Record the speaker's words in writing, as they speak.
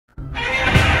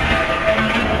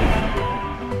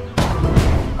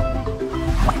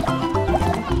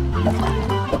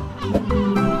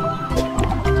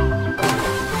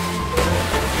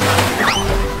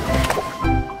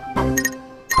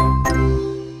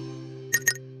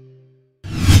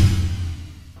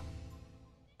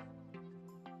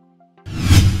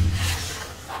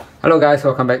Hello guys,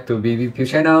 welcome back to BBQ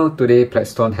channel. Today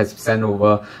PLEXTONE has sent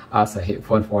over us a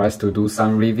headphone for us to do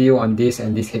some review on this,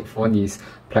 and this headphone is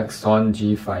PLEXTONE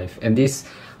G5, and this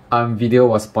video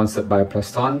was sponsored by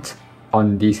PLEXTONE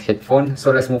on this headphone.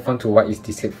 So let's move on to what is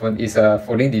this headphone. It's a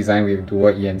folding design with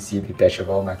dual ENC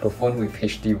detachable microphone with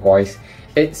HD voice,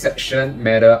 8-section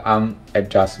metal arm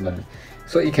adjustment.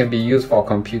 So it can be used for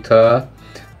computer,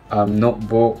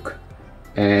 notebook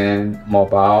and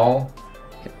mobile,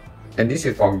 and this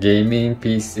is for gaming,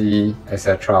 PC,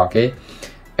 etc. Okay,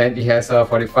 and it has a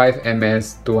 45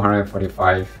 ms,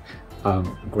 245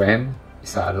 gram.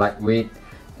 It's a lightweight.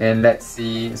 And let's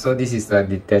see, so this is the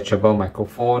detachable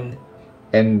microphone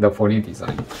and the folding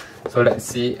design. So let's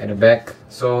see at the back.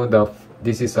 So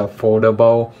this is a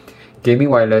foldable gaming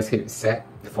wireless headset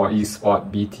for eSport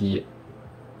BT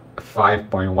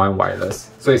 5.1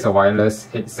 wireless. So it's a wireless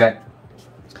headset.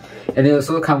 And it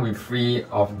also comes with free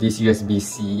of this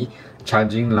USB-C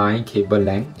charging line cable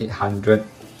length, 800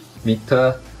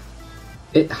 meter,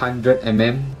 800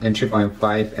 mm and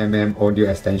 3.5 mm audio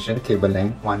extension cable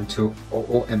length,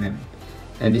 1200 mm.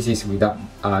 And this is without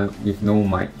with no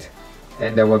mic.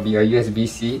 And there will be a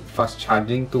USB-C fast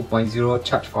charging 2.0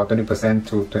 charge for 20%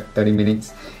 to 30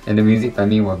 minutes. And the music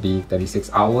timing will be 36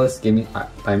 hours, gaming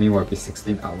timing will be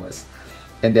 16 hours.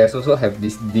 And they also have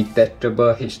this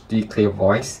detachable HD clear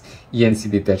voice,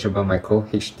 ENC detachable micro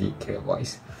HD clear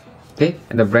voice. Okay,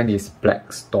 and the brand is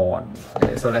PLEXTONE.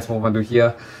 Okay, so let's move on to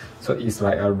here. So it's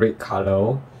like a red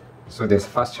color. So there's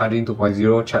fast charging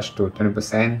 2.0, charge to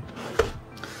 20%.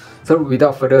 So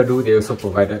without further ado, they also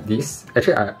provided this.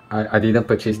 Actually, I didn't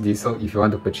purchase this, so if you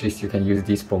want to purchase, you can use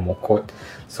this promo code.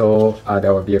 So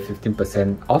there will be a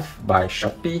 15% off by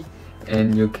Shopee.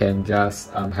 And you can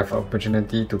just have an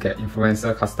opportunity to get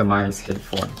influencer customized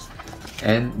headphones.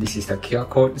 And this is the QR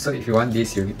code. So if you want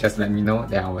this, you just let me know,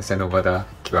 then I will send over the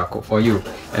QR code for you.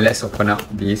 And let's open up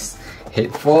this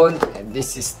headphone. And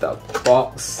this is the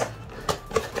box.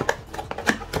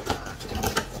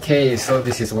 Okay, so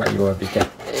this is what you will be getting.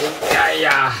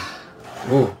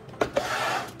 Ooh.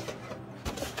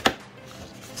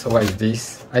 So what is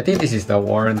this? I think this is the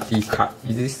warranty card.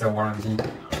 Is this the warranty?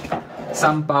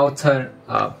 3包称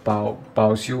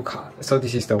保修卡. So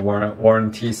this is the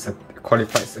warranty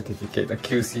qualified certificate, the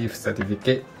QC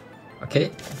certificate. Okay,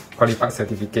 qualified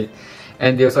certificate.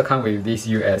 And they also come with this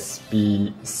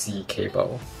USB-C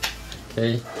cable.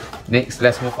 Okay, next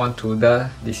let's move on to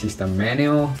this is the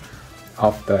manual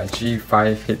of the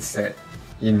G5 headset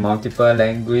in multiple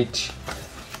language.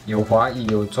 有华语,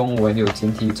 有中文, 有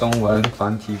简体中文,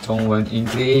 繁体中文,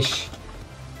 English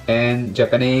and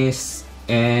Japanese.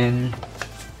 And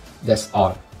that's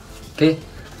all. Okay,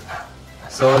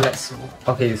 so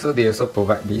so they also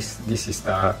provide this is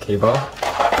the cable.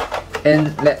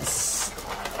 And let's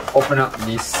open up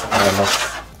this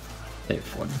wireless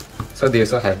headphone. So they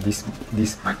also have this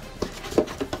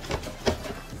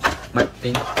mic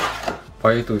thing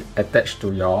for you to attach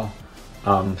to your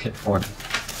headphone.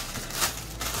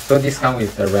 So this comes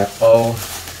with the wrapper.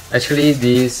 Actually,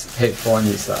 this headphone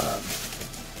is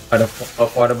an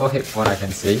affordable headphone, I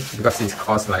can say, because it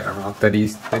costs like around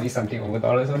 30 something over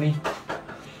dollars only.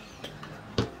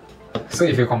 So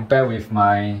if you compare with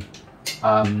my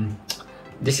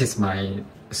this is my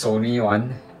Sony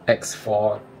one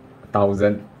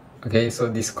X4000. Okay, so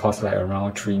this costs like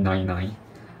around $399.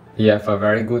 You have a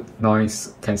very good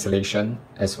noise cancellation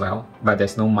as well, but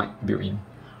there's no mic built-in.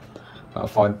 But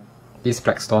for this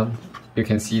PLEXTONE, you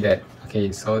can see that.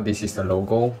 Okay, so this is the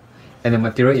logo, and the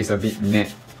material is a bit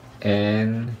matte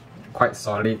and quite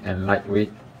solid and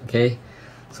lightweight. Okay,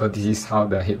 so this is how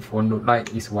the headphone look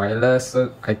like. It's wireless,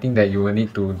 so I think that you will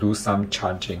need to do some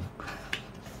charging.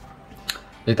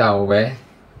 Later I will wear,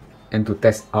 and to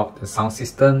test out the sound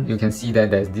system, you can see that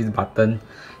there's this button.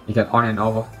 You can on and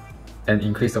off and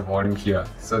increase the volume here.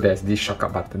 So there's this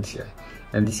shortcut buttons here,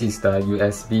 and this is the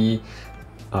USB-C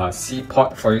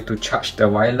port for you to charge the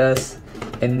wireless.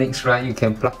 And next, right, you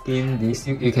can plug in this.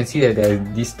 You can see that there's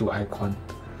these two icons.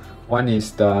 One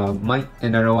is the mic,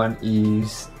 another one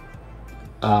is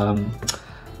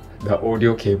the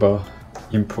audio cable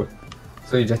input.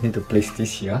 So you just need to place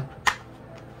this here,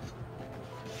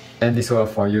 and this will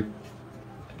for you.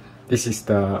 This is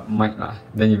the mic lah.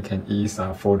 Then you can use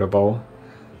foldable.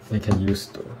 You can use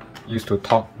to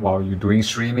talk while you're doing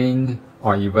streaming,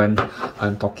 or even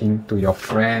talking to your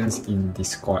friends in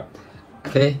Discord.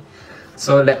 Okay,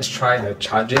 so let's try the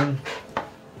charging.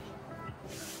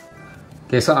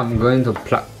 Okay, so I'm going to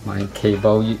plug my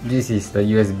cable. This is the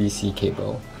USB-C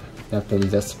cable. After you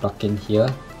just plug in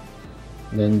here,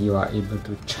 then you are able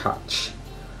to charge.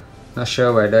 Not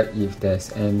sure whether if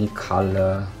there's any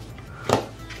color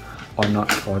or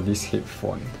not for this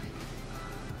headphone.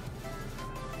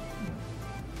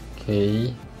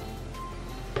 Okay.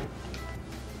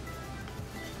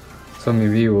 So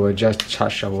maybe we will just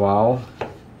charge a while.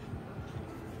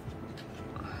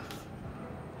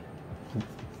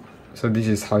 So this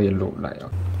is how it look like.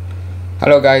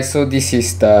 Hello guys, so this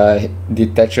is the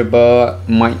detachable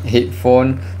mic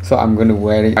headphone. So I'm going to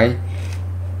wear it.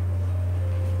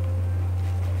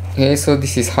 Okay, so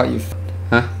this is how you,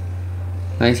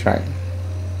 nice, right?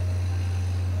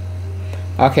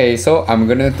 Okay, so I'm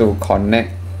going to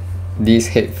connect this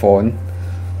headphone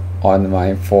on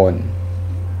my phone.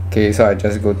 Okay, so I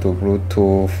just go to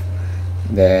Bluetooth,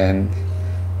 then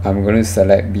I'm going to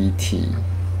select BT.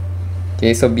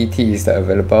 Okay, so BT is the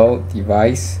available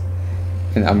device,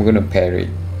 and I'm going to pair it.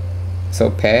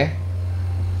 So pair.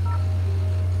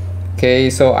 Okay,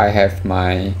 so I have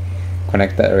my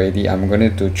connected already. I'm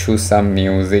going to choose some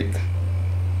music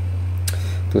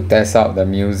to test out the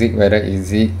music, whether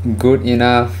is it good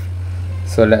enough.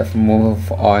 So let's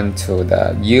move on to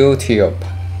the YouTube.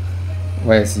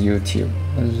 Where's YouTube?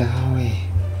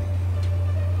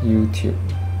 YouTube.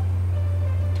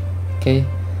 Okay,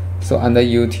 so under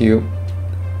YouTube,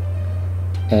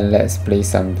 and let's play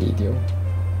some video.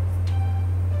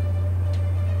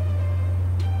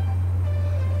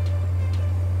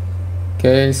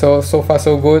 Okay, so far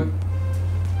so good.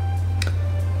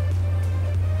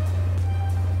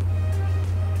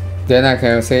 Then I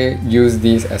can say use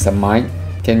this as a mic.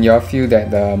 Can you all feel that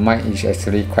the mic is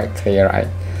actually quite clear, right?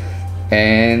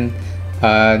 And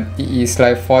it is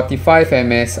like 45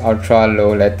 ms ultra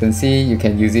low latency. You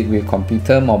can use it with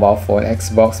computer, mobile phone,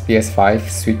 Xbox, PS5,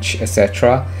 Switch,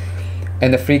 etc.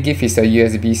 And the free gift is a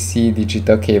USB-C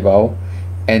digital cable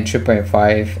and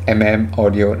 3.5 mm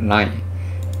audio line.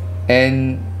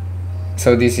 And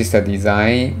so this is the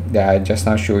design that I just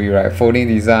now showed you, right? Folding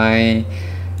design,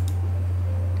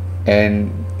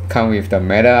 and come with the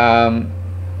metal arm,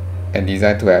 and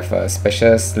designed to have a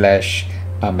special slash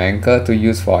anchor to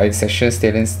use for 8 section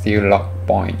stainless steel lock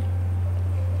point.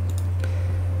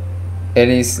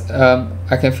 And it's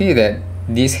I can feel that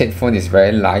this headphone is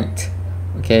very light.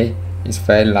 Okay, it's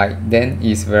very light. Then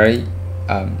it's very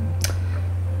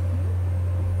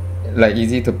like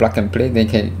easy to plug and play. Then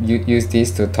you can use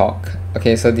this to talk.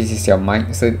 Okay, so this is your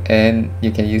mic. So and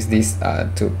you can use this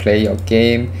to play your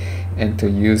game and to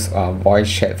use voice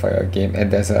chat for your game.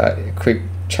 And there's a quick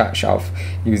charge of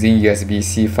using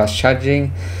USB-C fast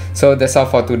charging. So that's all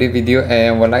for today's video,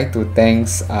 and would like to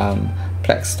thanks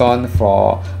PLEXTONE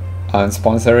for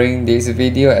sponsoring this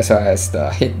video, as well as the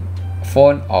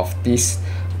headphone of this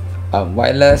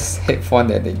wireless headphone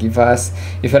that they give us.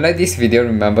 If you like this video,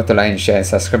 remember to like and share and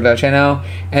subscribe to our channel,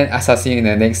 and I'll see you in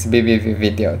the next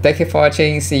video. Thank you for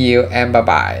watching, see you, and bye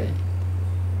bye.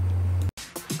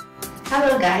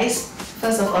 Hello guys,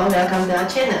 first of all, welcome to our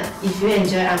channel. If you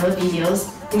enjoy our videos,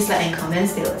 please like and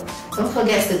comment below. Don't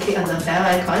forget to click on the bell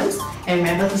icons, and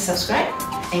remember to subscribe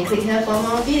and click here for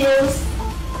more videos.